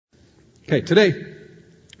Okay, today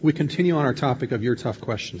we continue on our topic of your tough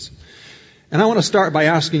questions. And I want to start by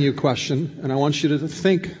asking you a question, and I want you to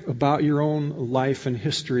think about your own life and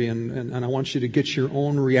history, and I want you to get your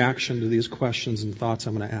own reaction to these questions and thoughts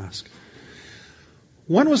I'm going to ask.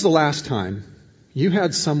 When was the last time you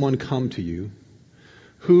had someone come to you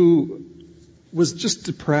who was just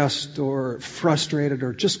depressed or frustrated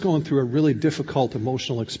or just going through a really difficult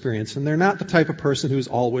emotional experience? And they're not the type of person who's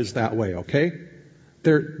always that way, okay?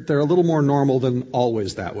 They're a little more normal than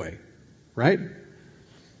always that way, right?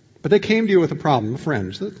 But they came to you with a problem, a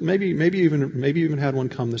friend. Maybe you even had one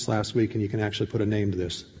come this last week, and you can actually put a name to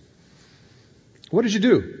this. What did you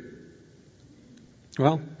do?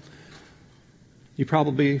 Well, you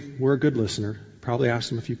probably were a good listener. Probably asked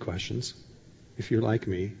them a few questions, if you're like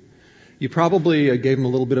me. You probably gave them a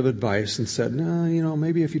little bit of advice and said, no,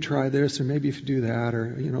 maybe if you try this, or maybe if you do that,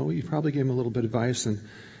 or, you probably gave them a little bit of advice,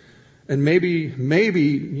 and maybe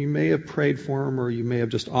you may have prayed for them, or you may have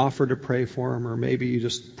just offered to pray for them, or maybe you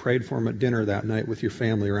just prayed for them at dinner that night with your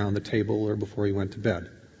family around the table or before you went to bed.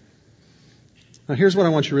 Now here's what I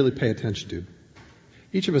want you to really pay attention to.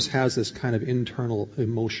 Each of us has this kind of internal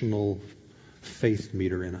emotional faith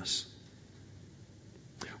meter in us.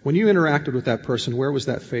 When you interacted with that person, where was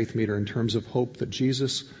that faith meter in terms of hope that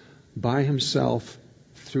Jesus, by himself,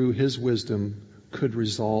 through his wisdom, could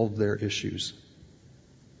resolve their issues?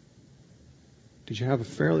 Did you have a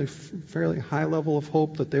fairly high level of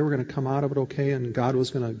hope that they were going to come out of it okay, and God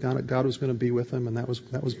was going to be with them, and that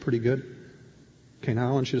was pretty good? Okay, now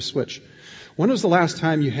I want you to switch. When was the last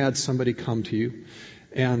time you had somebody come to you,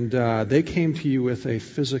 and they came to you with a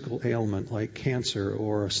physical ailment like cancer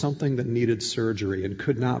or something that needed surgery and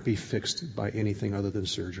could not be fixed by anything other than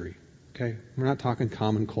surgery? Okay, we're not talking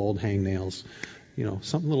common cold, hangnails,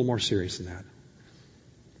 something a little more serious than that.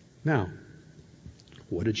 Now,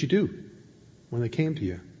 what did you do when they came to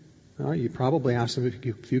you? Well, you probably asked them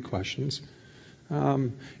a few questions.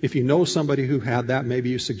 If you know somebody who had that, maybe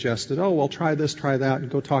you suggested, try this, try that,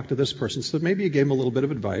 and go talk to this person. So maybe you gave them a little bit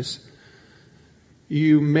of advice.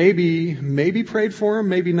 You maybe prayed for them,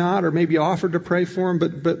 maybe not, or maybe offered to pray for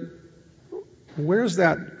them, but where's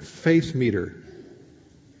that faith meter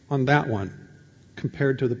on that one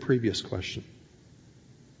compared to the previous question?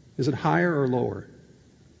 Is it higher or lower?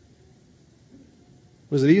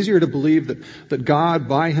 Was it easier to believe that God,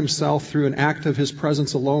 by himself, through an act of his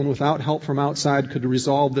presence alone, without help from outside, could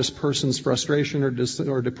resolve this person's frustration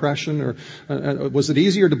or depression? Or was it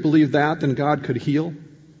easier to believe that than God could heal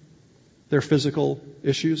their physical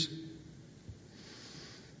issues?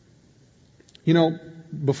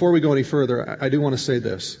 Before we go any further, I do want to say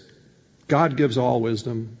this. God gives all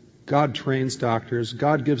wisdom. God trains doctors.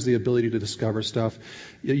 God gives the ability to discover stuff.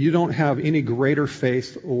 You don't have any greater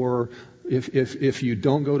faith, or if you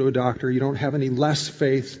don't go to a doctor, you don't have any less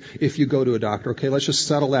faith if you go to a doctor. Okay, let's just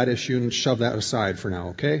settle that issue and shove that aside for now,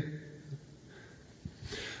 okay?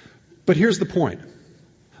 But here's the point.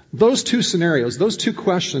 Those two scenarios, those two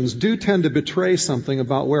questions do tend to betray something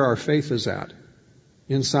about where our faith is at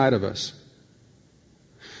inside of us.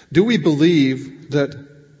 Do we believe that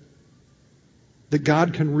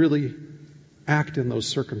God can really act in those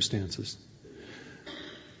circumstances?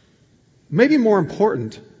 Maybe more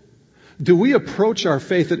important, do we approach our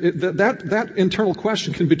faith? That internal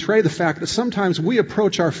question can betray the fact that sometimes we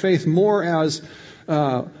approach our faith more as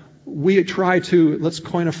we try to, let's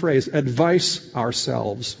coin a phrase, advice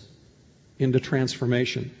ourselves into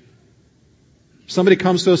transformation. Somebody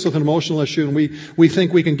comes to us with an emotional issue, and we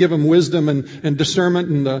think we can give them wisdom and discernment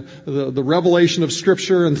and the revelation of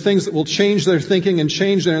Scripture and things that will change their thinking and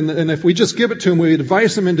change their, and if we just give it to them, we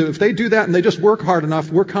advise them into, if they do that and they just work hard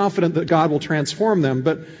enough, we're confident that God will transform them.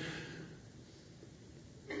 But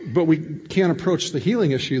we can't approach the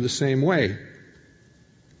healing issue the same way.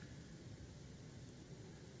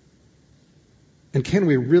 And can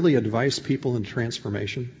we really advise people in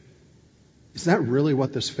transformation? Is that really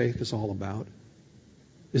what this faith is all about?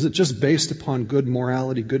 Is it just based upon good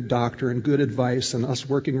morality, good doctrine, good advice, and us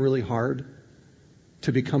working really hard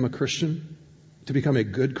to become a Christian, to become a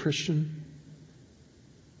good Christian?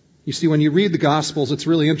 You see, when you read the Gospels, it's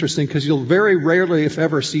really interesting because you'll very rarely, if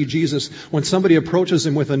ever, see Jesus when somebody approaches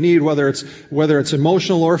him with a need, whether it's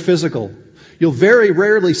emotional or physical. You'll very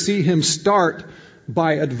rarely see him start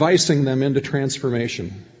by advising them into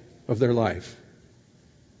transformation of their life.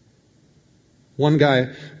 One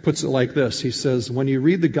guy puts it like this. He says, when you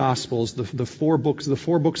read the Gospels, the four books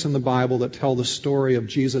in the Bible that tell the story of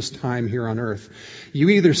Jesus' time here on earth, you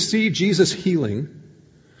either see Jesus healing,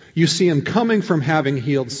 you see him coming from having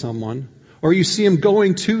healed someone, or you see him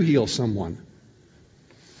going to heal someone.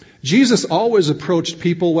 Jesus always approached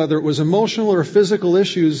people, whether it was emotional or physical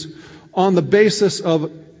issues, on the basis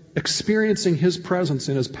of experiencing His presence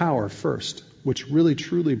and His power first, which really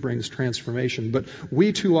truly brings transformation. But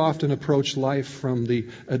we too often approach life from the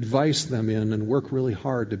advice them in and work really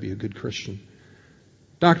hard to be a good Christian.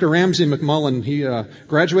 Dr. Ramsey McMullen, he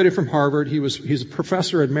graduated from Harvard. He's a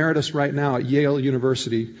professor emeritus right now at Yale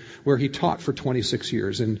University, where he taught for 26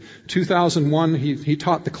 years. In 2001, he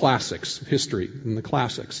taught the classics, history and the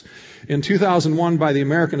classics. In 2001, by the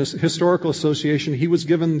American Historical Association, he was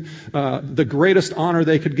given the greatest honor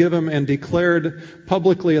they could give him and declared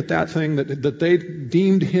publicly at that thing that they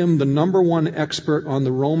deemed him the number one expert on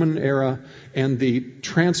the Roman era and the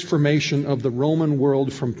transformation of the Roman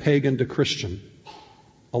world from pagan to Christian,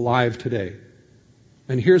 alive today.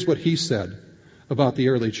 And here's what he said about the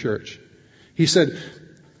early church. He said,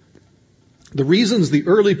 the reasons the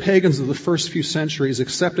early pagans of the first few centuries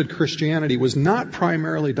accepted Christianity was not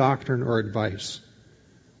primarily doctrine or advice,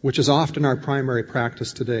 which is often our primary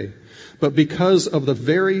practice today, but because of the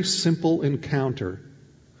very simple encounter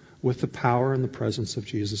with the power and the presence of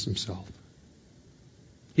Jesus Himself.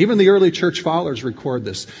 Even the early church fathers record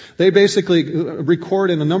this. They basically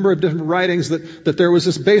record in a number of different writings that there was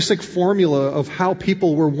this basic formula of how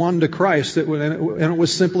people were won to Christ, and it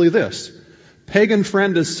was simply this. Pagan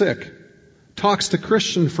friend is sick, talks to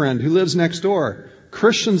Christian friend who lives next door.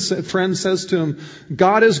 Christian friend says to him,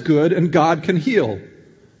 God is good and God can heal.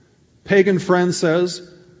 Pagan friend says,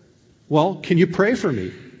 well, can you pray for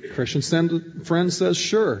me? Christian friend says,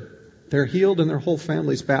 sure. They're healed and their whole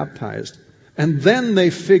family's baptized. And then they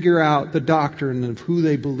figure out the doctrine of who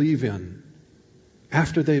they believe in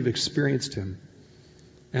after they've experienced Him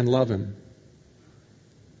and love Him.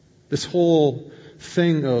 This whole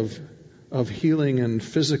thing of healing and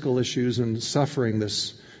physical issues and suffering,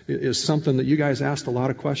 this is something that you guys asked a lot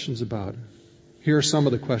of questions about. Here are some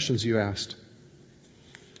of the questions you asked.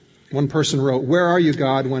 One person wrote, where are you,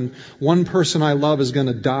 God, when one person I love is going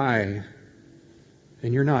to die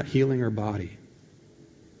and you're not healing her body?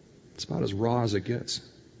 It's about as raw as it gets.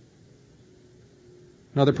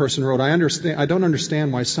 Another person wrote, I don't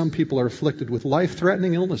understand why some people are afflicted with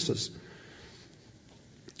life-threatening illnesses.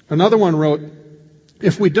 Another one wrote,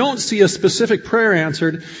 if we don't see a specific prayer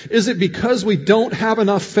answered, is it because we don't have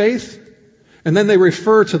enough faith? And then they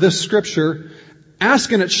refer to this scripture,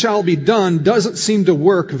 ask and it shall be done doesn't seem to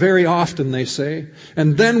work very often, they say.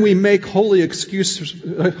 And then we make holy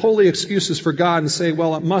excuses for God and say,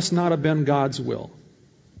 well, it must not have been God's will.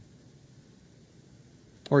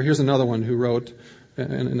 Or here's another one who wrote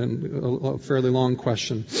a fairly long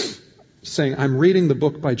question saying, I'm reading the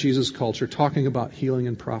book by Jesus Culture talking about healing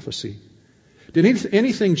and prophecy. Did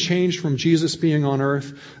anything change from Jesus being on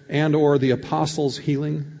earth and or the apostles'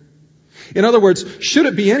 healing? In other words, should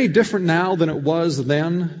it be any different now than it was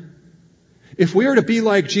then? If we are to be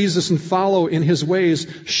like Jesus and follow in His ways,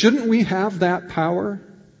 shouldn't we have that power?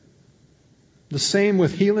 The same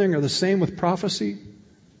with healing or the same with prophecy?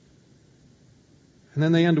 And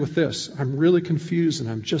then they end with this, I'm really confused and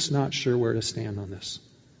I'm just not sure where to stand on this.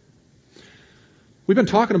 We've been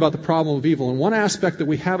talking about the problem of evil, and one aspect that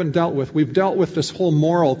we haven't dealt with, we've dealt with this whole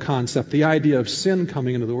moral concept, the idea of sin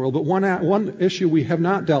coming into the world, but one issue we have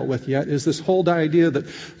not dealt with yet is this whole idea that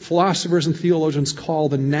philosophers and theologians call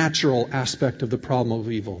the natural aspect of the problem of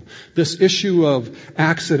evil. This issue of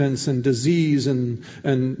accidents and disease and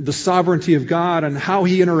the sovereignty of God and how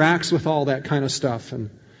He interacts with all that kind of stuff.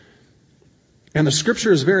 And the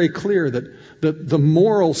Scripture is very clear that the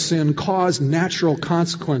moral sin caused natural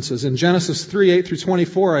consequences. In Genesis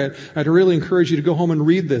 3:8-24, I'd really encourage you to go home and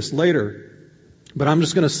read this later. But I'm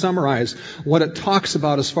just going to summarize what it talks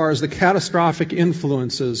about as far as the catastrophic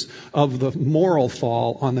influences of the moral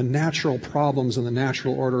fall on the natural problems and the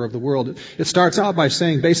natural order of the world. It starts out by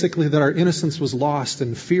saying basically that our innocence was lost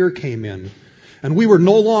and fear came in. And we were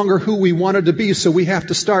no longer who we wanted to be, so we have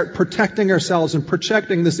to start protecting ourselves and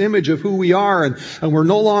projecting this image of who we are, and we're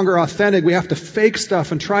no longer authentic. We have to fake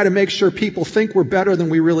stuff and try to make sure people think we're better than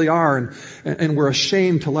we really are, and we're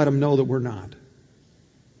ashamed to let them know that we're not.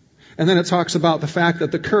 And then it talks about the fact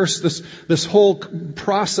that the curse, this whole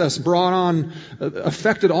process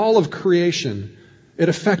affected all of creation. It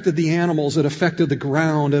affected the animals, it affected the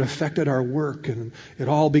ground, it affected our work, and it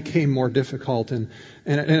all became more difficult. And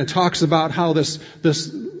it talks about how this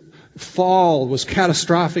fall was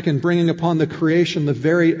catastrophic in bringing upon the creation the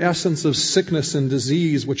very essence of sickness and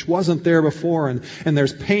disease, which wasn't there before. And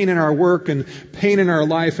there's pain in our work, and pain in our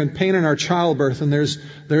life, and pain in our childbirth, and there's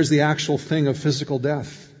the actual thing of physical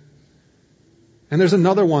death. And there's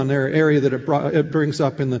another one there, area that it brings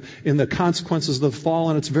up in the consequences of the fall,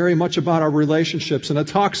 and it's very much about our relationships. And it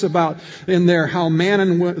talks about in there how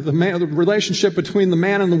the relationship between the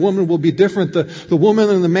man and the woman will be different. The woman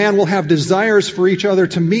and the man will have desires for each other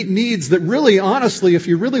to meet needs that really, honestly, if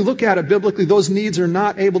you really look at it biblically, those needs are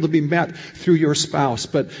not able to be met through your spouse.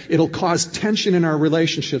 But it'll cause tension in our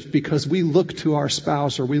relationships because we look to our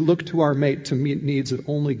spouse or we look to our mate to meet needs that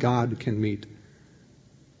only God can meet.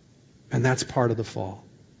 And that's part of the fall.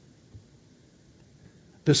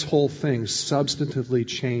 This whole thing substantively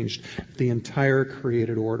changed the entire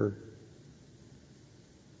created order.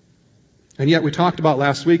 And yet we talked about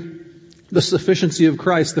last week the sufficiency of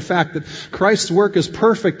Christ, the fact that Christ's work is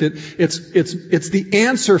perfect. It's the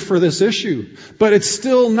answer for this issue. But it's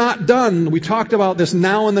still not done. We talked about this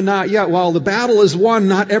now and the not yet. While the battle is won,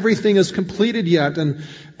 not everything is completed yet.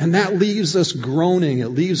 And that leaves us groaning. It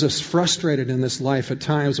leaves us frustrated in this life at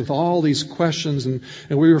times with all these questions. And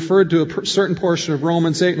we referred to a certain portion of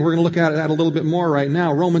Romans 8, and we're going to look at that a little bit more right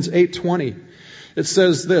now. Romans 8:20. It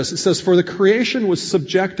says this. It says, "For the creation was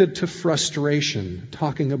subjected to frustration,"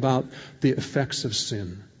 talking about the effects of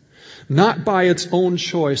sin. "Not by its own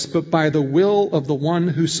choice, but by the will of the one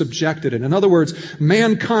who subjected it." In other words,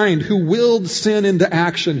 mankind who willed sin into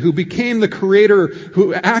action, who became the creator,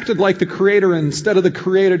 who acted like the creator instead of the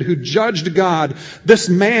created, who judged God. This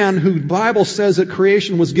man who the Bible says at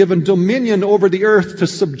creation was given dominion over the earth to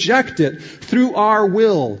subject it through our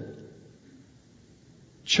will,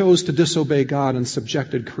 chose to disobey God and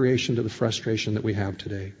subjected creation to the frustration that we have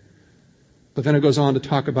today. But then it goes on to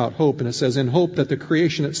talk about hope, and it says, "In hope that the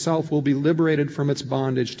creation itself will be liberated from its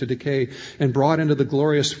bondage to decay and brought into the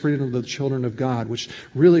glorious freedom of the children of God," which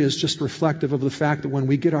really is just reflective of the fact that when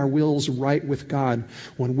we get our wills right with God,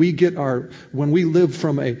 when we live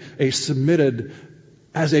from a submitted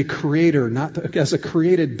as a creator, not as a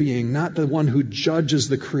created being, not the one who judges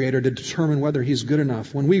the creator to determine whether he's good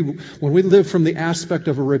enough. When we live from the aspect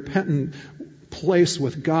of a repentant place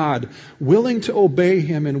with God, willing to obey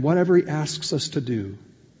Him in whatever He asks us to do,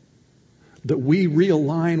 that we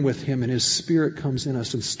realign with Him and His Spirit comes in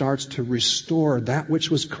us and starts to restore that which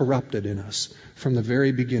was corrupted in us from the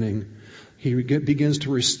very beginning. He begins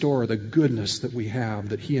to restore the goodness that we have,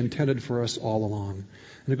 that He intended for us all along.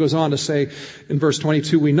 And it goes on to say in verse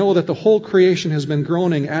 22, "We know that the whole creation has been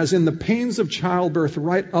groaning as in the pains of childbirth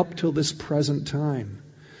right up till this present time.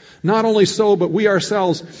 Not only so, but we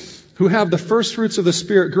ourselves who have the first fruits of the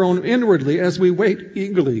Spirit groan inwardly as we wait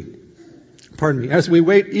eagerly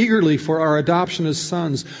for our adoption as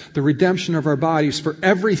sons, the redemption of our bodies, for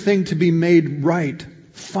everything to be made right.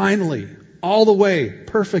 Finally, all the way,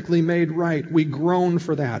 perfectly made right. We groan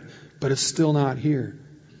for that, but it's still not here."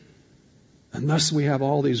 And thus we have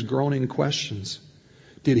all these groaning questions.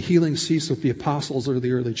 Did healing cease with the apostles or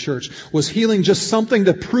the early church? Was healing just something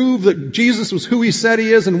to prove that Jesus was who He said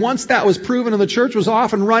He is? And once that was proven and the church was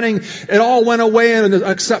off and running, it all went away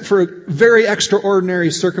except for very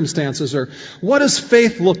extraordinary circumstances? Or what does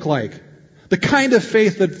faith look like? The kind of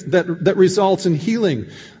faith that results in healing.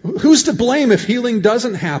 Who's to blame if healing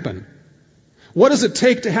doesn't happen? What does it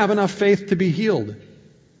take to have enough faith to be healed?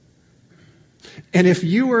 And if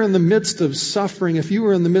you are in the midst of suffering, if you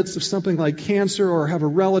are in the midst of something like cancer or have a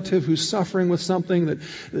relative who's suffering with something, that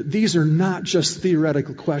these are not just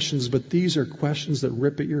theoretical questions, but these are questions that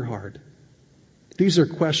rip at your heart. These are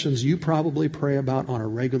questions you probably pray about on a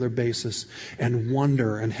regular basis and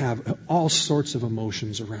wonder and have all sorts of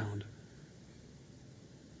emotions around.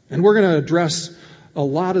 And we're going to address a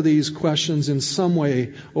lot of these questions in some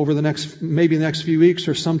way over the next few weeks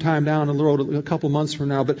or sometime down the road, a couple months from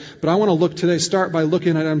now. But I want to look today, start by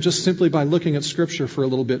looking at them just simply by looking at Scripture for a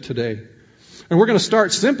little bit today. And we're going to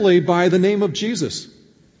start simply by the name of Jesus.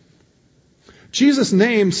 Jesus'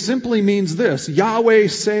 name simply means this: Yahweh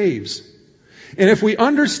saves. And if we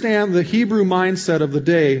understand the Hebrew mindset of the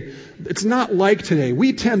day, it's not like today.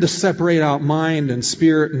 We tend to separate out mind and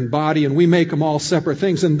spirit and body, and we make them all separate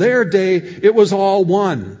things. In their day, it was all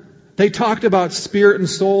one. They talked about spirit and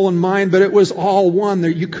soul and mind, but it was all one.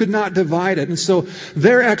 You could not divide it. And so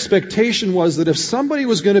their expectation was that if somebody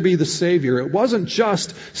was going to be the Savior, it wasn't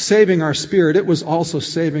just saving our spirit, it was also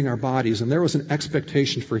saving our bodies. And there was an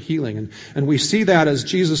expectation for healing. And we see that as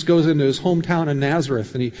Jesus goes into his hometown in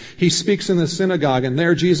Nazareth, and he speaks in the synagogue. And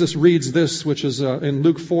there Jesus reads this, which is in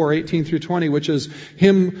Luke 4:18-20, which is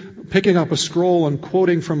him picking up a scroll and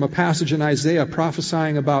quoting from a passage in Isaiah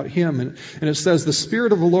prophesying about him. And it says, "The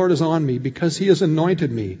Spirit of the Lord is on me because He has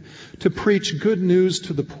anointed me to preach good news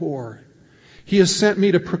to the poor. He has sent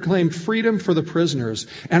me to proclaim freedom for the prisoners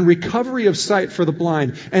and recovery of sight for the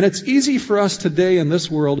blind. And it's easy for us today in this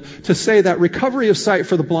world to say that recovery of sight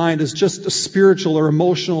for the blind is just a spiritual or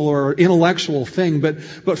emotional or intellectual thing. But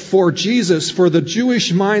for Jesus, for the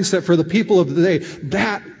Jewish mindset, for the people of the day,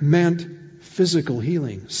 that meant physical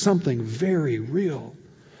healing, something very real.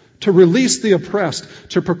 To release the oppressed,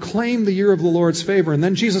 to proclaim the year of the Lord's favor. And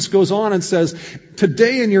then Jesus goes on and says,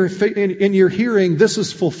 today in your hearing, this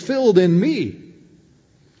is fulfilled in me.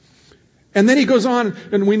 And then he goes on,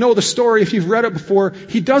 and we know the story, if you've read it before,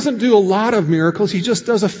 he doesn't do a lot of miracles, he just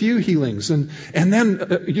does a few healings. And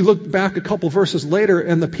then you look back a couple verses later,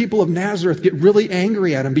 and the people of Nazareth get really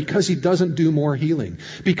angry at him because he doesn't do more healing.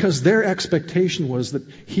 Because their expectation was that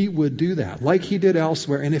he would do that, like he did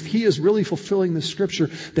elsewhere. And if he is really fulfilling the scripture,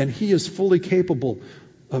 then he is fully capable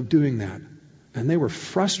of doing that. And they were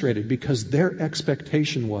frustrated because their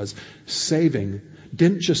expectation was saving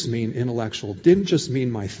didn't just mean intellectual, didn't just mean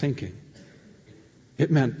my thinking. It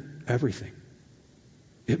meant everything.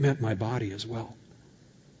 It meant my body as well.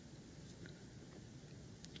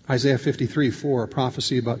 Isaiah 53:4, a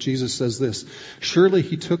prophecy about Jesus, says this, surely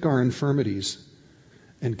he took our infirmities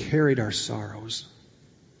and carried our sorrows.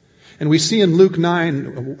 And we see in Luke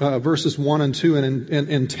 9, verses 1 and 2, and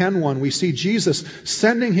in 10:1, we see Jesus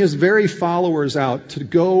sending his very followers out to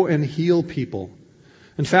go and heal people.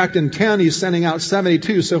 In fact, in 10, he's sending out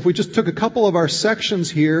 72. So if we just took a couple of our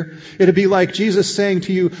sections here, it'd be like Jesus saying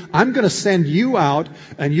to you, I'm going to send you out,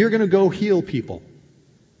 and you're going to go heal people.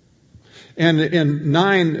 And in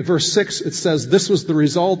 9, verse 6, it says, this was the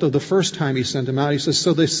result of the first time he sent them out. He says,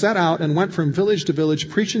 so they set out and went from village to village,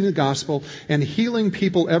 preaching the gospel and healing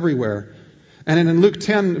people everywhere. And in Luke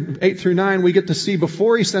 10, 8 through 9, we get to see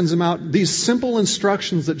before he sends them out these simple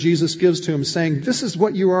instructions that Jesus gives to him, saying, this is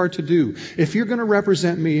what you are to do. If you're going to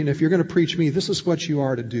represent me and if you're going to preach me, this is what you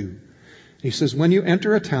are to do. He says, when you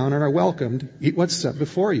enter a town and are welcomed, eat what's set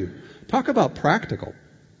before you. Talk about practical.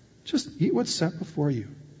 Just eat what's set before you.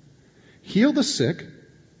 Heal the sick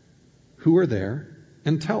who are there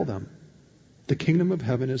and tell them, the kingdom of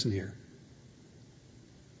heaven is near.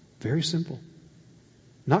 Very simple.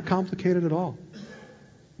 Not complicated at all.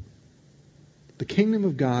 The kingdom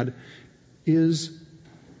of God is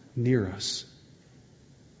near us.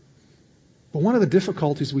 But one of the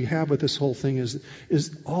difficulties we have with this whole thing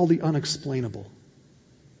is all the unexplainable.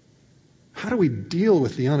 How do we deal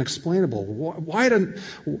with the unexplainable? Why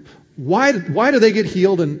do they get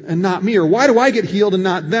healed and not me? Or why do I get healed and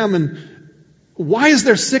not them? And why is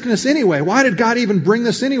there sickness anyway? Why did God even bring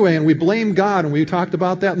this anyway? And we blame God, and we talked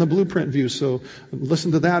about that in the blueprint view. So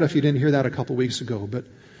listen to that if you didn't hear that a couple weeks ago.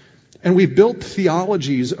 And we've built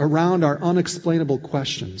theologies around our unexplainable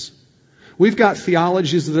questions. We've got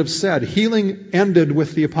theologies that have said healing ended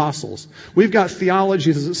with the apostles. We've got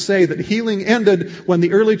theologies that say that healing ended when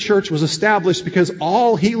the early church was established, because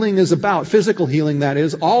all healing is about, physical healing that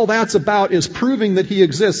is, all that's about is proving that he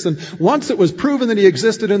exists. And once it was proven that he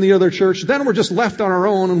existed in the other church, then we're just left on our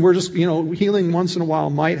own, and we're just, healing once in a while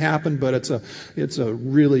might happen, but it's a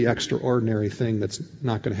really extraordinary thing that's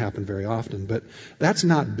not going to happen very often. But that's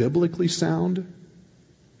not biblically sound,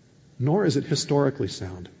 nor is it historically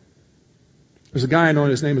sound. There's a guy I know,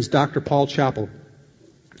 his name is Dr. Paul Chappell.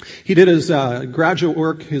 He did his graduate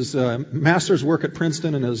work, his master's work at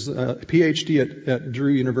Princeton, and his PhD at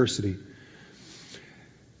Drew University.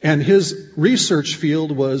 And his research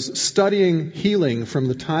field was studying healing from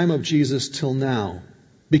the time of Jesus till now.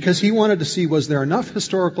 Because he wanted to see, was there enough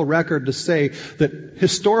historical record to say that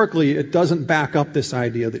historically it doesn't back up this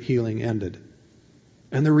idea that healing ended.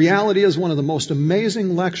 And the reality is, one of the most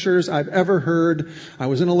amazing lectures I've ever heard. I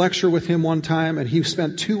was in a lecture with him one time, and he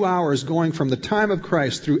spent 2 hours going from the time of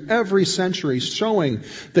Christ through every century, showing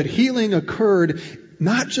that healing occurred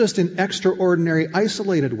not just in extraordinary,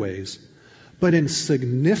 isolated ways, but in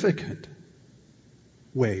significant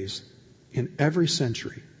ways in every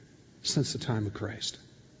century since the time of Christ.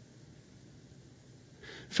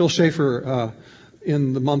 Phil Schaefer,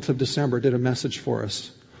 in the month of December, did a message for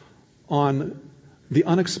us on the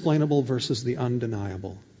unexplainable versus the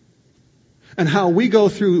undeniable. And how we go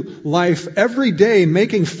through life every day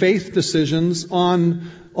making faith decisions on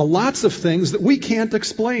lots of things that we can't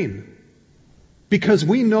explain, because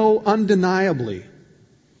we know undeniably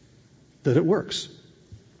that it works.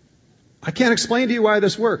 I can't explain to you why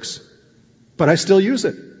this works, but I still use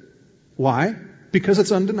it. Why? Because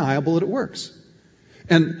it's undeniable that it works.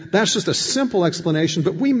 And that's just a simple explanation,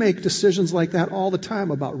 but we make decisions like that all the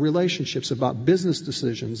time about relationships, about business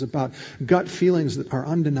decisions, about gut feelings that are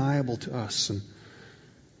undeniable to us. And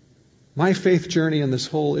my faith journey in this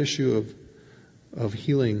whole issue of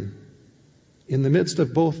healing In the midst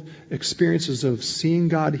of both experiences of seeing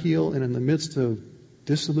God heal and in the midst of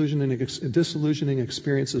disillusioning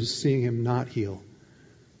experiences of seeing Him not heal.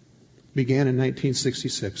 Began in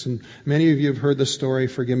 1966. And many of you have heard this story.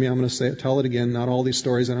 Forgive me, I'm going to tell it again. Not all these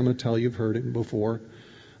stories that I'm going to tell you've heard it before.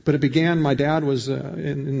 But it began, my dad was, in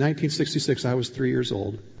 1966, I was 3 years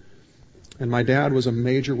old. And my dad was a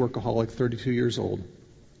major workaholic, 32 years old.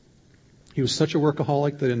 He was such a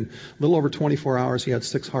workaholic that in a little over 24 hours, he had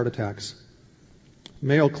 6 heart attacks.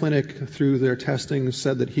 Mayo Clinic, through their testing,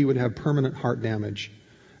 said that he would have permanent heart damage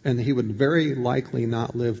and he would very likely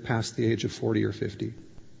not live past the age of 40 or 50.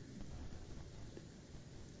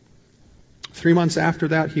 3 months after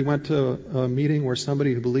that, he went to a meeting where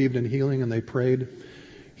somebody who believed in healing and they prayed.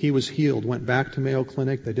 He was healed, went back to Mayo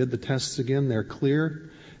Clinic. They did the tests again. They're clear.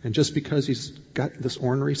 And just because he's got this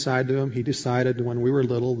ornery side to him, he decided when we were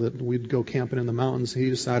little that we'd go camping in the mountains. He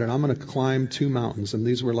decided, I'm going to climb 2 mountains. And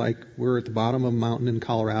these were we're at the bottom of a mountain in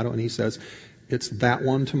Colorado. And he says, it's that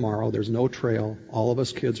one tomorrow. There's no trail. All of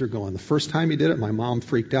us kids are going. The first time he did it, my mom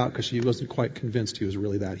freaked out because she wasn't quite convinced he was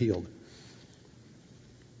really that healed.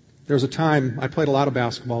 There was a time, I played a lot of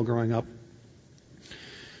basketball growing up.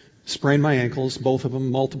 Sprained my ankles, both of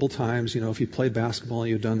them, multiple times. You know, if you played basketball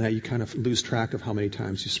and you've done that, you kind of lose track of how many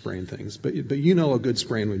times you sprain things. But you know a good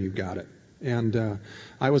sprain when you've got it. And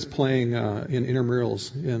I was playing in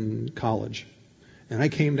intramurals in college. And I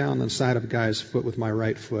came down the side of a guy's foot with my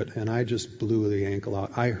right foot, and I just blew the ankle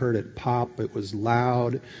out. I heard it pop. It was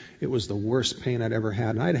loud. It was the worst pain I'd ever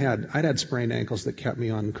had. And I'd had sprained ankles that kept me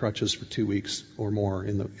on crutches for 2 weeks or more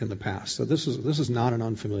in the past. So this is not an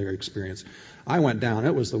unfamiliar experience. I went down.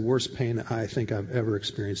 It was the worst pain I think I've ever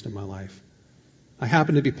experienced in my life. I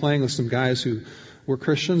happened to be playing with some guys who were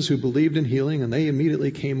Christians who believed in healing, and they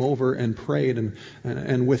immediately came over and prayed.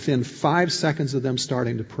 And within 5 seconds of them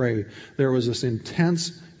starting to pray, there was this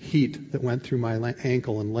intense heat that went through my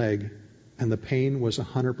ankle and leg, and the pain was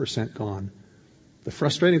 100% gone. The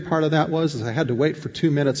frustrating part of that was I had to wait for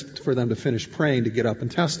 2 minutes for them to finish praying to get up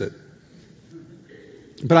and test it.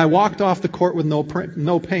 But I walked off the court with no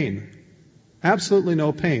pain. Absolutely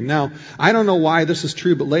no pain. Now, I don't know why this is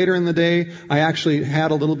true, but later in the day, I actually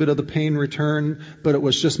had a little bit of the pain return, but it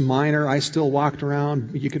was just minor. I still walked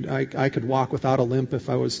around. I could walk without a limp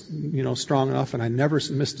if I was, strong enough, and I never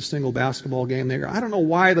missed a single basketball game there. I don't know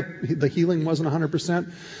why the healing wasn't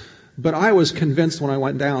 100%, but I was convinced when I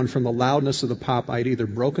went down from the loudness of the pop, I'd either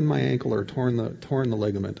broken my ankle or torn the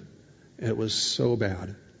ligament. It was so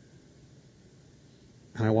bad.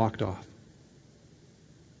 And I walked off.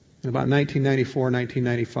 In about 1994,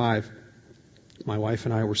 1995, my wife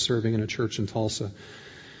and I were serving in a church in Tulsa.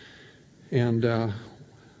 And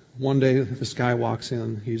one day, this guy walks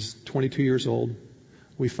in. He's 22 years old.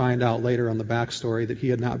 We find out later on the backstory that he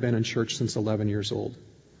had not been in church since 11 years old.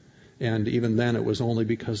 And even then, it was only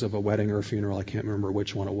because of a wedding or a funeral. I can't remember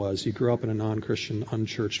which one it was. He grew up in a non-Christian,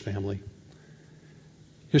 unchurched family.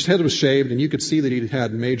 His head was shaved, and you could see that he'd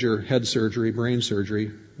had major head surgery, brain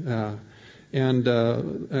surgery. And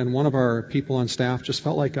one of our people on staff just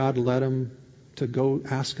felt like God led him to go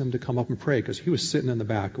ask him to come up and pray, because he was sitting in the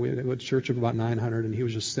back. We had a church of about 900, and he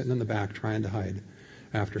was just sitting in the back trying to hide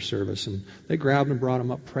after service. And they grabbed him, brought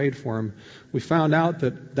him up, prayed for him. We found out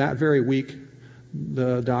that very week,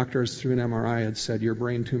 the doctors through an MRI had said, your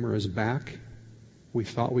brain tumor is back. We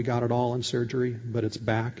thought we got it all in surgery, but it's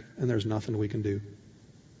back, and there's nothing we can do.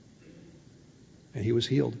 And he was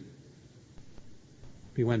healed.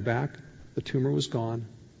 He went back. The tumor was gone.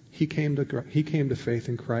 He came to faith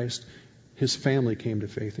in Christ. His family came to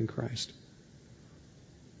faith in Christ.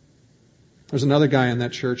 There's another guy in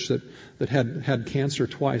that church that had cancer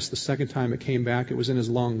twice. The second time it came back, it was in his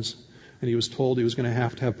lungs. And he was told he was going to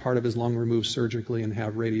have part of his lung removed surgically and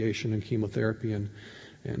have radiation and chemotherapy. And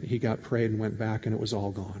he got prayed and went back, and it was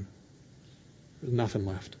all gone. There's nothing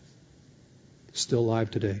left. Still alive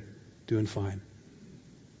today, doing fine.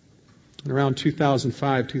 And around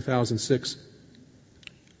 2005, 2006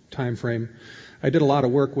 time frame, I did a lot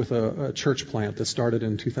of work with a church plant that started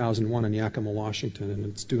in 2001 in Yakima, Washington, and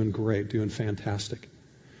it's doing great, doing fantastic.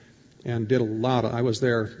 And I was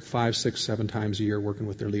there 5, 6, 7 times a year working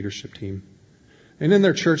with their leadership team. And in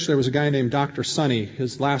their church, there was a guy named Dr. Sonny.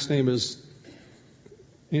 His last name is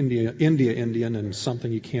Indian, and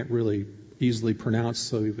something you can't really easily pronounce,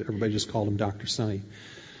 so everybody just called him Dr. Sonny.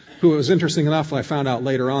 Who, it was interesting enough, I found out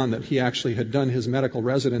later on that he actually had done his medical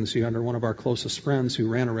residency under one of our closest friends who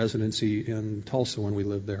ran a residency in Tulsa when we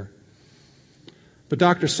lived there. But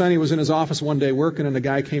Dr. Sonny was in his office one day working, and a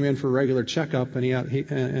guy came in for a regular checkup,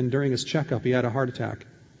 and during his checkup he had a heart attack.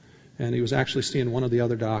 And he was actually seeing one of the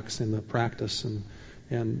other docs in the practice,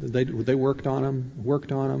 and they worked on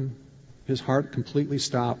him. His heart completely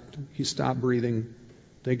stopped. He stopped breathing.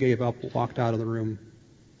 They gave up, walked out of the room.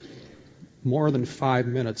 More than 5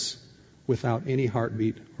 minutes without any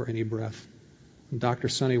heartbeat or any breath. And Dr.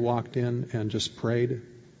 Sonny walked in and just prayed,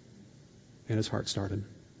 and his heart started.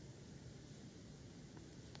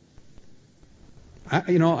 I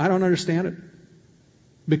don't understand it.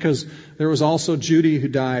 Because there was also Judy who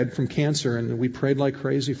died from cancer, and we prayed like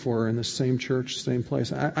crazy for her in the same church, same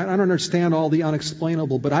place. I don't understand all the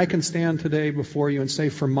unexplainable, but I can stand today before you and say,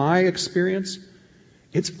 from my experience,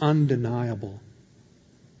 it's undeniable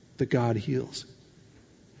that God heals.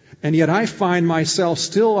 And yet I find myself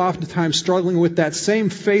still oftentimes struggling with that same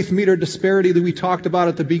faith meter disparity that we talked about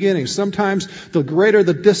at the beginning. Sometimes the greater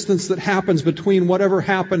the distance that happens between whatever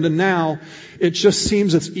happened and now, it just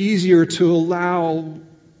seems it's easier to allow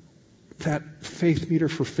that faith meter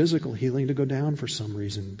for physical healing to go down for some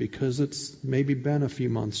reason, because it's maybe been a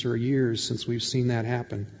few months or years since we've seen that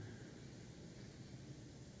happen.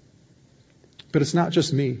 But it's not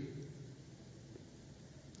just me.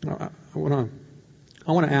 I want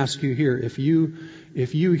to ask you here, if you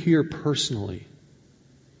here personally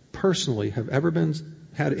have ever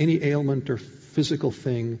had any ailment or physical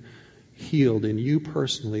thing healed in you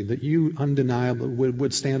personally, that you undeniably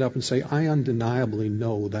would stand up and say, I undeniably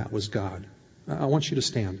know that was God. I want you to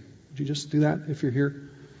stand. Would you just do that if you're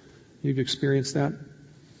here? You've experienced that?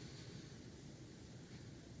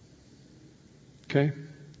 Okay.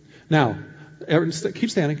 Now,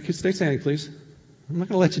 keep standing. Stay standing, please. I'm not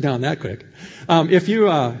going to let you down that quick. If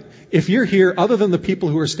you're here, other than the people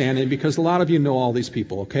who are standing, because a lot of you know all these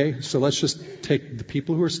people, okay? So let's just take the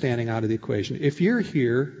people who are standing out of the equation. If you're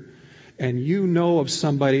here and you know of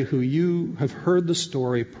somebody who you have heard the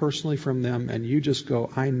story personally from them, and you just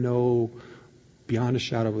go, I know beyond a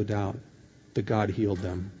shadow of a doubt that God healed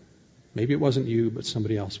them. Maybe it wasn't you, but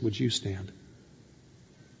somebody else. Would you stand?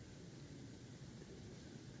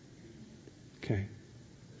 Okay.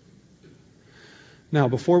 Now,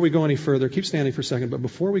 before we go any further, keep standing for a second, but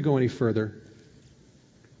before we go any further,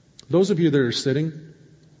 those of you that are sitting,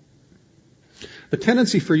 the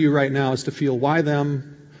tendency for you right now is to feel, why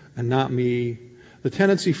them and not me? The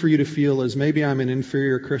tendency for you to feel is, maybe I'm an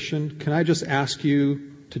inferior Christian. Can I just ask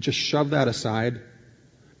you to just shove that aside?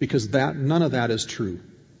 Because none of that is true.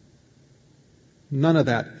 None of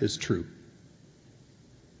that is true.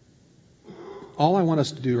 All I want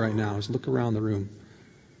us to do right now is look around the room.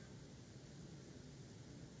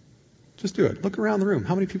 Just do it. Look around the room.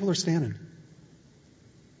 How many people are standing?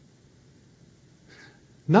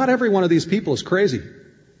 Not every one of these people is crazy.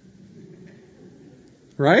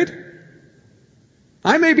 Right?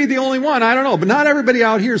 I may be the only one, I don't know, but not everybody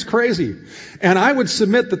out here is crazy. And I would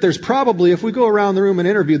submit that there's probably, if we go around the room and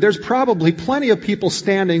interview, there's probably plenty of people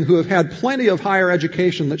standing who have had plenty of higher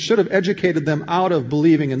education that should have educated them out of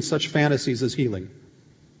believing in such fantasies as healing.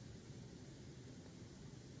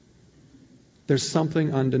 There's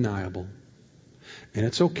something undeniable. And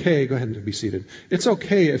it's okay, go ahead and be seated. It's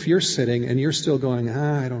okay if you're sitting and you're still going,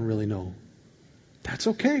 I don't really know. That's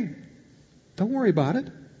okay. Don't worry about it.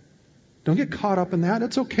 Don't get caught up in that.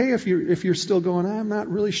 It's okay if you're still going, I'm not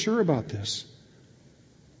really sure about this.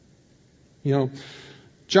 You know,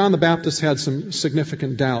 John the Baptist had some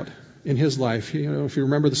significant doubt in his life. You know, if you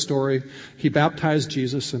remember the story, he baptized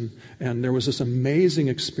Jesus, and there was this amazing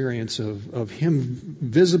experience of him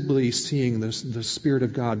visibly seeing the Spirit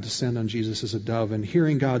of God descend on Jesus as a dove, and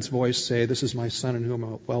hearing God's voice say, this is my Son in whom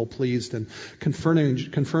I'm well pleased, and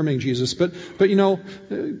confirming Jesus. But you know,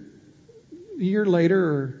 a year later,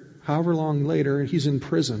 or however long later, he's in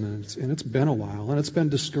prison, and it's been a while, and it's been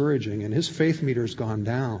discouraging, and his faith meter's gone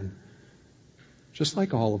down. Just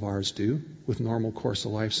like all of ours do, with normal course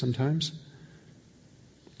of life sometimes.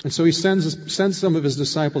 And so he sends some of his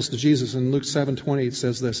disciples to Jesus. In Luke 7:20 it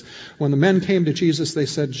says this, when the men came to Jesus, they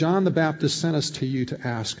said, John the Baptist sent us to you to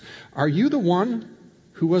ask, are you the one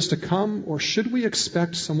who was to come, or should we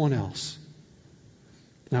expect someone else?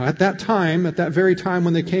 Now at that very time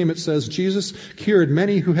when they came, it says, Jesus cured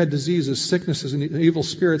many who had diseases, sicknesses, and evil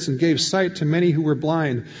spirits, and gave sight to many who were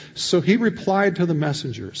blind. So he replied to the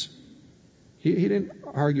messengers. He didn't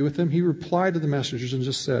argue with them. He replied to the messengers and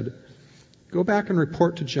just said, go back and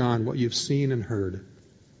report to John what you've seen and heard.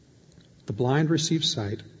 The blind receive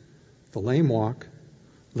sight, the lame walk,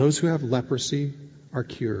 those who have leprosy are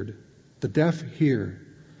cured, the deaf hear,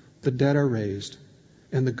 the dead are raised,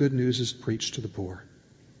 and the good news is preached to the poor.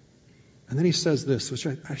 And then he says this, which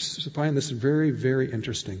I find this very, very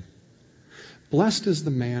interesting. Blessed is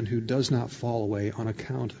the man who does not fall away on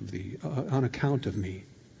account of me.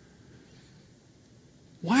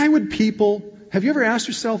 Why would people, have you ever asked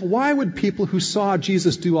yourself, why would people who saw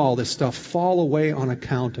Jesus do all this stuff fall away on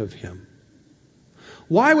account of him?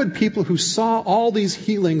 Why would people who saw all these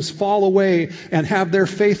healings fall away and have their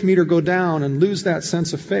faith meter go down and lose that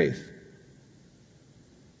sense of faith?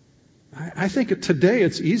 I think today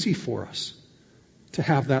it's easy for us to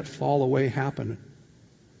have that fall away happen.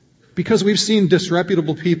 Because we've seen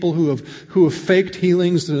disreputable people who have faked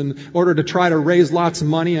healings in order to try to raise lots of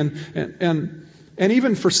money, and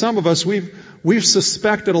even for some of us, we've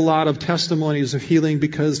suspected a lot of testimonies of healing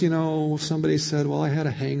because, somebody said, well, I had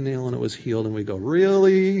a hangnail and it was healed, and we go,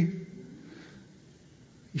 really?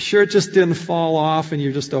 You sure it just didn't fall off and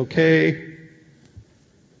you're just okay?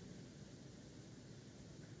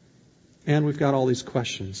 And we've got all these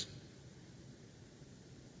questions.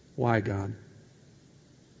 Why, God?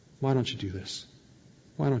 Why don't you do this?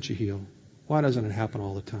 Why don't you heal? Why doesn't it happen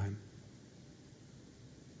all the time?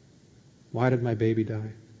 Why did my baby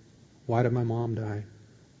die? Why did my mom die?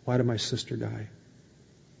 Why did my sister die?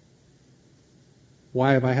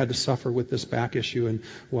 Why have I had to suffer with this back issue and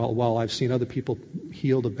while I've seen other people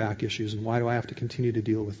healed of back issues, and why do I have to continue to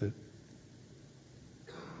deal with it?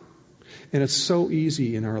 And it's so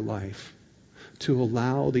easy in our life to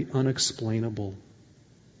allow the unexplainable.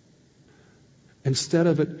 Instead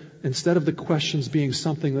of the questions being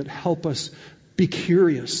something that help us be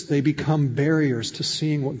curious, they become barriers to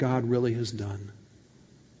seeing what God really has done.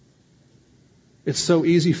 It's so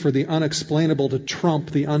easy for the unexplainable to trump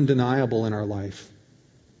the undeniable in our life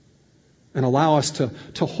and allow us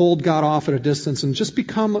to hold God off at a distance and just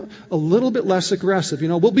become a little bit less aggressive.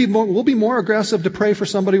 We'll be more aggressive to pray for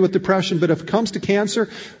somebody with depression, but if it comes to cancer,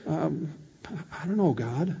 I don't know,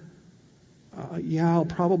 God. Yeah, I'll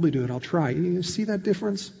probably do it. I'll try. You see that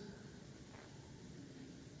difference?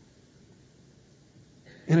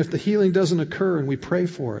 And if the healing doesn't occur and we pray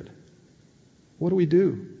for it, what do we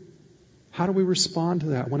do? How do we respond to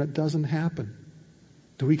that when it doesn't happen?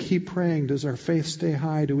 Do we keep praying? Does our faith stay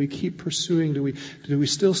high? Do we keep pursuing? Do we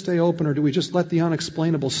still stay open, or do we just let the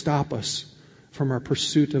unexplainable stop us from our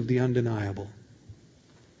pursuit of the undeniable?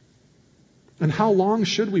 And how long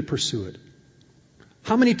should we pursue it?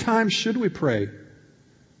 How many times should we pray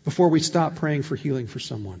before we stop praying for healing for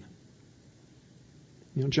someone?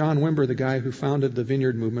 John Wimber, the guy who founded the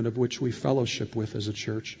Vineyard Movement, of which we fellowship with as a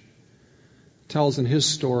church, tells in his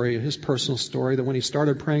story, his personal story, that when he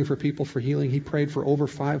started praying for people for healing, he prayed for over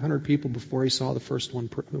 500 people before he saw the first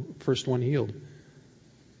one healed.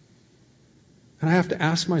 And I have to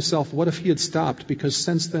ask myself, what if he had stopped? Because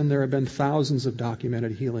since then there have been thousands of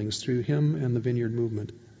documented healings through him and the Vineyard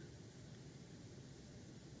Movement.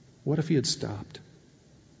 What if he had stopped?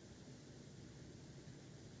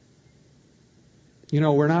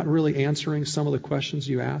 We're not really answering some of the questions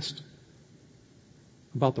you asked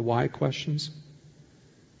about the why questions.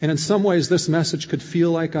 And in some ways, this message could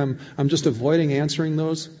feel like I'm just avoiding answering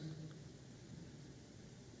those.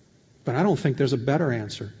 But I don't think there's a better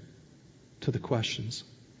answer to the questions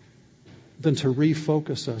than to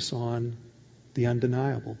refocus us on the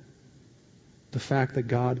undeniable. The fact that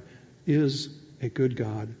God is a good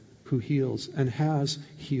God who heals and has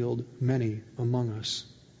healed many among us.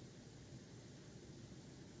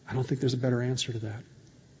 I don't think there's a better answer to that.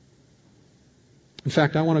 In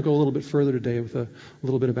fact, I want to go a little bit further today with a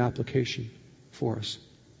little bit of application for us.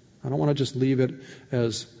 I don't want to just leave it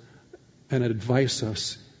as and advise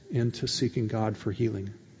us into seeking God for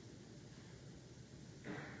healing.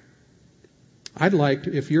 I'd like,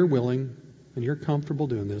 if you're willing and you're comfortable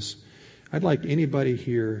doing this, I'd like anybody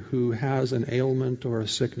here who has an ailment or a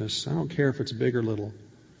sickness, I don't care if it's big or little,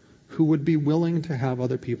 who would be willing to have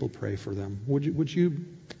other people pray for them. Would you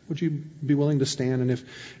be willing to stand? And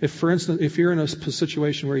if for instance, if you're in a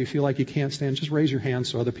situation where you feel like you can't stand, just raise your hand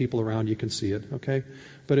so other people around you can see it, okay?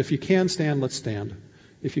 But if you can stand, let's stand.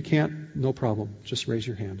 If you can't, no problem. Just raise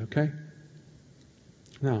your hand, okay?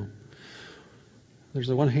 Now, there's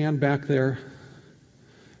one hand back there,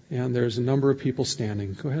 and there's a number of people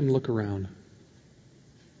standing. Go ahead and look around,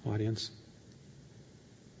 audience.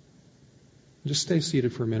 Just stay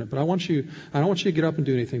seated for a minute. But I don't want you to get up and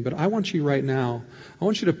do anything, but I want you right now, I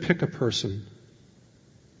want you to pick a person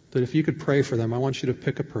that if you could pray for them, I want you to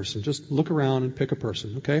pick a person. Just look around and pick a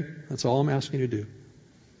person, okay? That's all I'm asking you to do.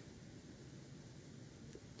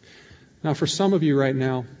 Now, for some of you right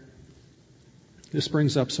now, this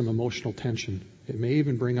brings up some emotional tension. It may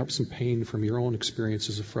even bring up some pain from your own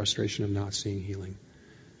experiences of frustration of not seeing healing.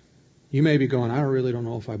 You may be going, I really don't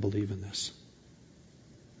know if I believe in this.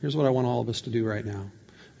 Here's what I want all of us to do right now.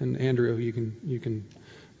 And Andrew, you can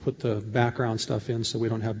put the background stuff in so we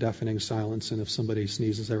don't have deafening silence. And if somebody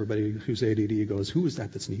sneezes, everybody who's ADD goes, who was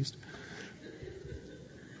that sneezed?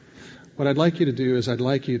 What I'd like you to do is I'd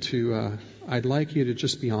like you to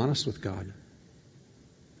just be honest with God.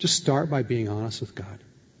 Just start by being honest with God.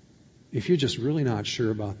 if you're just really not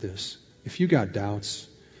sure about this, if you got doubts,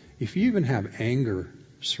 if you even have anger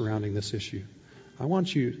surrounding this issue, I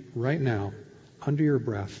want you right now, under your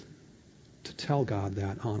breath, to tell God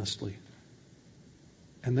that honestly.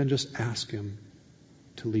 And then just ask Him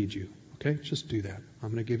to lead you. Okay? Just do that.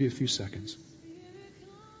 I'm going to give you a few seconds.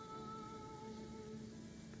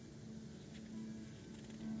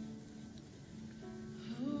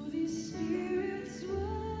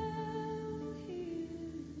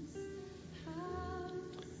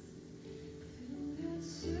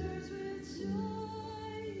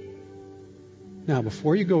 Now,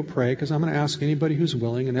 before you go pray, because I'm going to ask anybody who's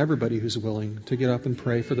willing and everybody who's willing to get up and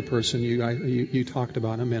pray for the person you talked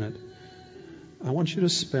about in a minute, I want you to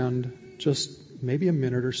spend just maybe a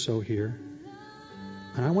minute or so here.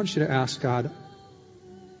 And I want you to ask God,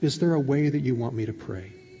 is there a way that you want me to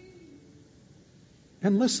pray?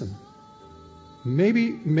 And listen.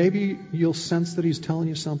 Maybe you'll sense that He's telling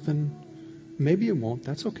you something. Maybe you won't.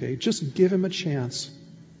 That's okay. Just give Him a chance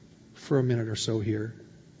for a minute or so here.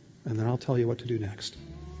 And then I'll tell you what to do next,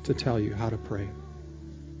 to tell you how to pray.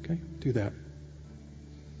 Okay? Do that.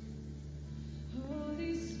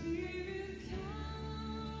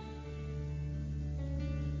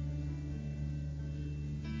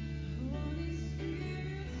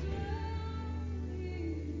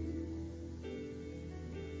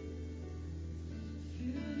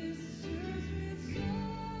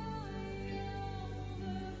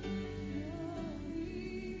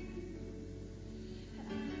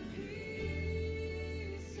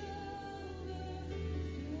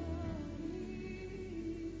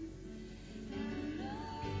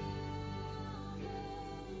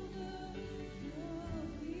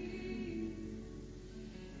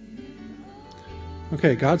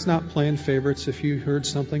 Okay, God's not playing favorites if you heard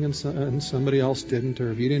something and somebody else didn't, or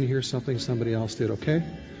if you didn't hear something somebody else did, okay?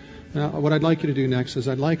 Now, what I'd like you to do next is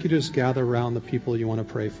I'd like you to just gather around the people you want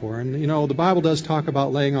to pray for. And, the Bible does talk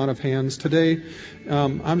about laying on of hands. Today,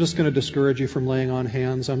 I'm just going to discourage you from laying on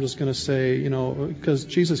hands. I'm just going to say, because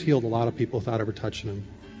Jesus healed a lot of people without ever touching them.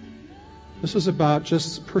 This is about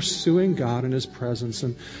just pursuing God in His presence.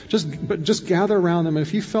 And just gather around them. And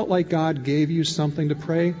if you felt like God gave you something to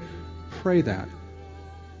pray, pray that.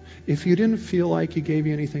 If you didn't feel like He gave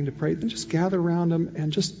you anything to pray, then just gather around Him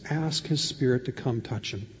and just ask His Spirit to come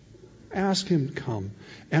touch Him. Ask Him to come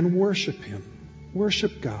and worship Him.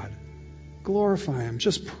 Worship God. Glorify Him.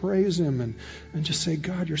 Just praise Him and just say,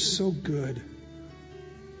 God, You're so good.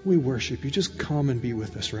 We worship You. Just come and be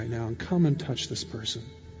with us right now and come and touch this person.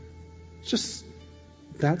 It's just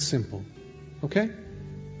that simple. Okay?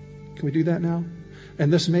 Can we do that now?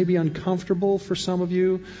 And this may be uncomfortable for some of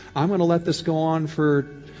you. I'm going to let this go on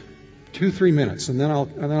for 2-3 minutes, and then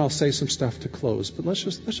I'll say some stuff to close. But let's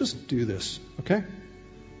just do this, okay?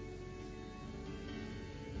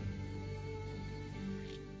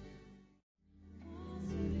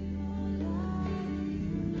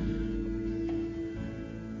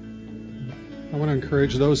 I want to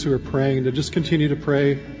encourage those who are praying to just continue to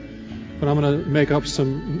pray. But I'm going to make up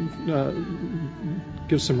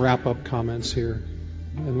give some wrap-up comments here,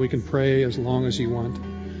 and we can pray as long as you want.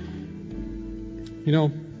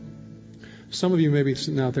 Some of you may be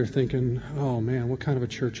sitting out there thinking, oh man, what kind of a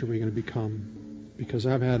church are we going to become? Because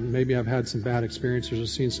I've had some bad experiences or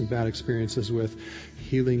seen some bad experiences with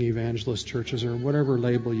healing evangelist churches or whatever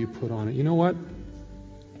label you put on it. You know what?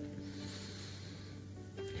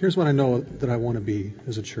 Here's what I know that I want to be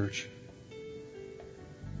as a church.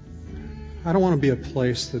 I don't want to be a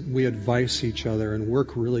place that we advise each other and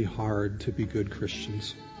work really hard to be good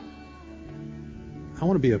Christians. I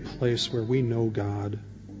want to be a place where we know God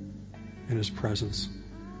and His presence.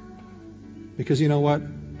 Because you know what?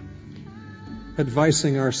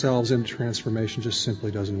 Advising ourselves into transformation just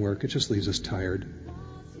simply doesn't work. It just leaves us tired.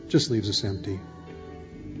 It just leaves us empty.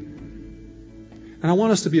 And I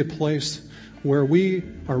want us to be a place where we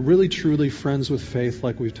are really truly friends with faith,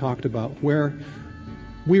 like we've talked about, where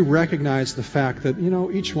we recognize the fact that,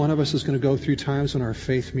 each one of us is going to go through times when our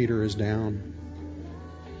faith meter is down.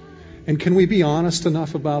 And can we be honest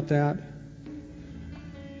enough about that?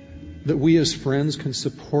 That we as friends can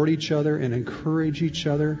support each other and encourage each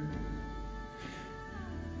other?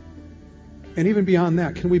 And even beyond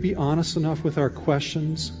that, can we be honest enough with our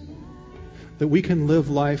questions that we can live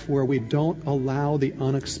life where we don't allow the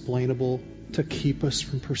unexplainable to keep us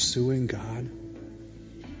from pursuing God?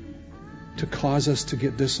 To cause us to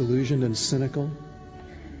get disillusioned and cynical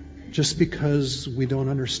just because we don't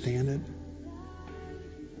understand it?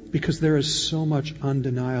 Because there is so much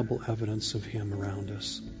undeniable evidence of Him around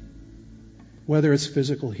us. Whether it's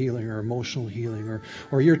physical healing or emotional healing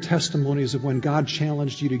or your testimonies of when God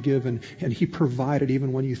challenged you to give and He provided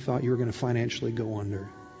even when you thought you were going to financially go under,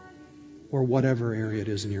 or whatever area it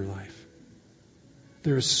is in your life.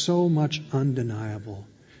 There is so much undeniable,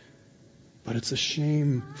 but it's a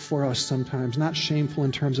shame for us sometimes. Not shameful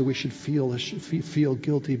in terms of we should feel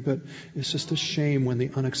guilty, but it's just a shame when the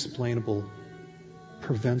unexplainable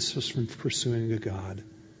prevents us from pursuing a God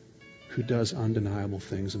who does undeniable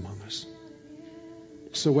things among us.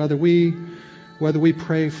 So whether we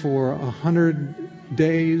pray for 100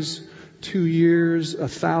 days, 2 years,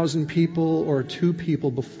 1,000 people, or 2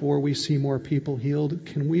 people before we see more people healed,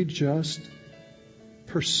 can we just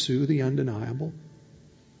pursue the undeniable?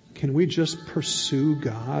 Can we just pursue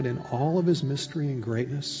God in all of His mystery and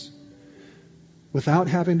greatness without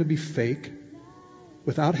having to be fake,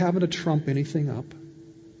 without having to trump anything up,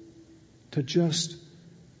 to just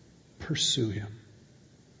pursue Him?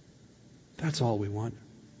 That's all we want.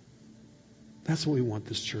 That's what we want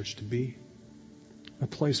this church to be. A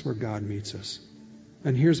place where God meets us.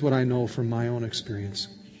 And here's what I know from my own experience.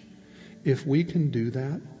 If we can do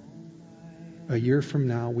that, a year from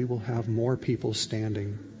now we will have more people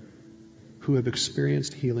standing who have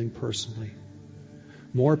experienced healing personally.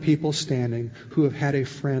 More people standing who have had a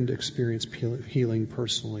friend experience healing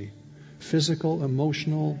personally. Physical,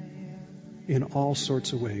 emotional, in all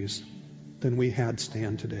sorts of ways than we had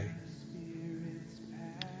stand today.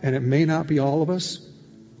 And it may not be all of us,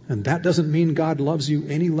 and that doesn't mean God loves you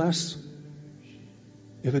any less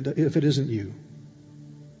if it isn't you.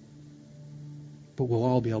 But we'll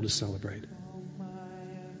all be able to celebrate.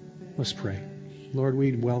 Let's pray. Lord,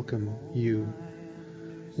 we welcome you.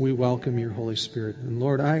 We welcome your Holy Spirit. And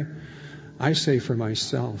Lord, I say for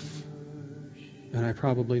myself, and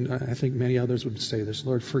I think many others would say this,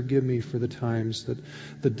 Lord, forgive me for the times that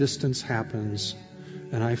the distance happens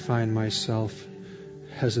and I find myself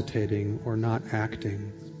hesitating or not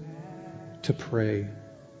acting to pray,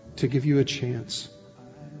 to give you a chance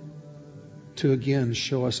to again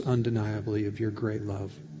show us undeniably of your great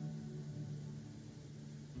love.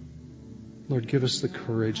 Lord, give us the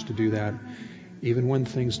courage to do that even when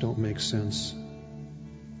things don't make sense.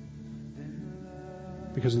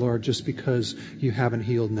 Because Lord, just because you haven't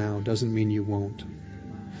healed now doesn't mean you won't.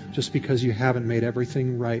 Just because you haven't made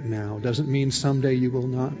everything right now doesn't mean someday you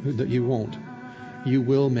won't. You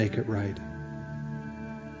will make it right.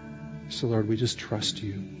 So Lord, we just trust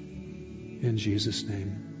you. In Jesus'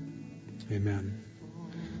 name, amen.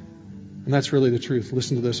 And that's really the truth.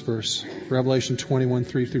 Listen to this verse. Revelation 21,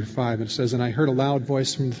 3-5. It says, "And I heard a loud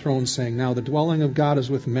voice from the throne saying, 'Now the dwelling of God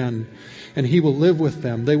is with men, and He will live with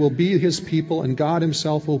them. They will be His people, and God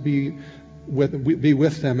Himself will be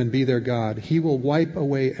with them and be their God. He will wipe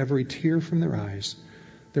away every tear from their eyes.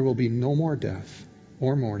 There will be no more death,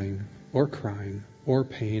 or mourning, or crying, or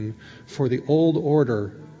pain, for the old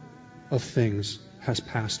order of things has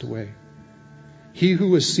passed away.' He who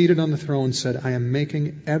was seated on the throne said, 'I am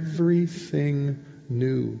making everything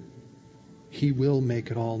new.'" He will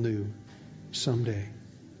make it all new someday.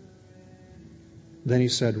 Then He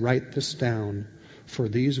said, "Write this down, for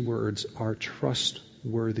these words are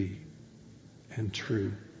trustworthy and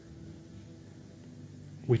true."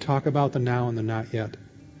 We talk about the now and the not yet,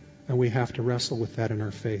 and we have to wrestle with that in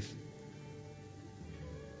our faith.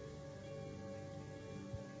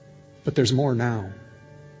 But there's more now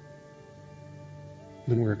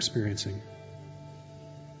than we're experiencing.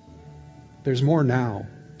 There's more now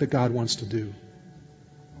that God wants to do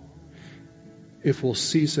if we'll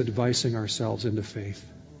cease advising ourselves into faith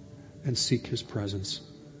and seek His presence.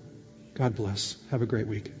 God bless. Have a great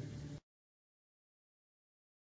week.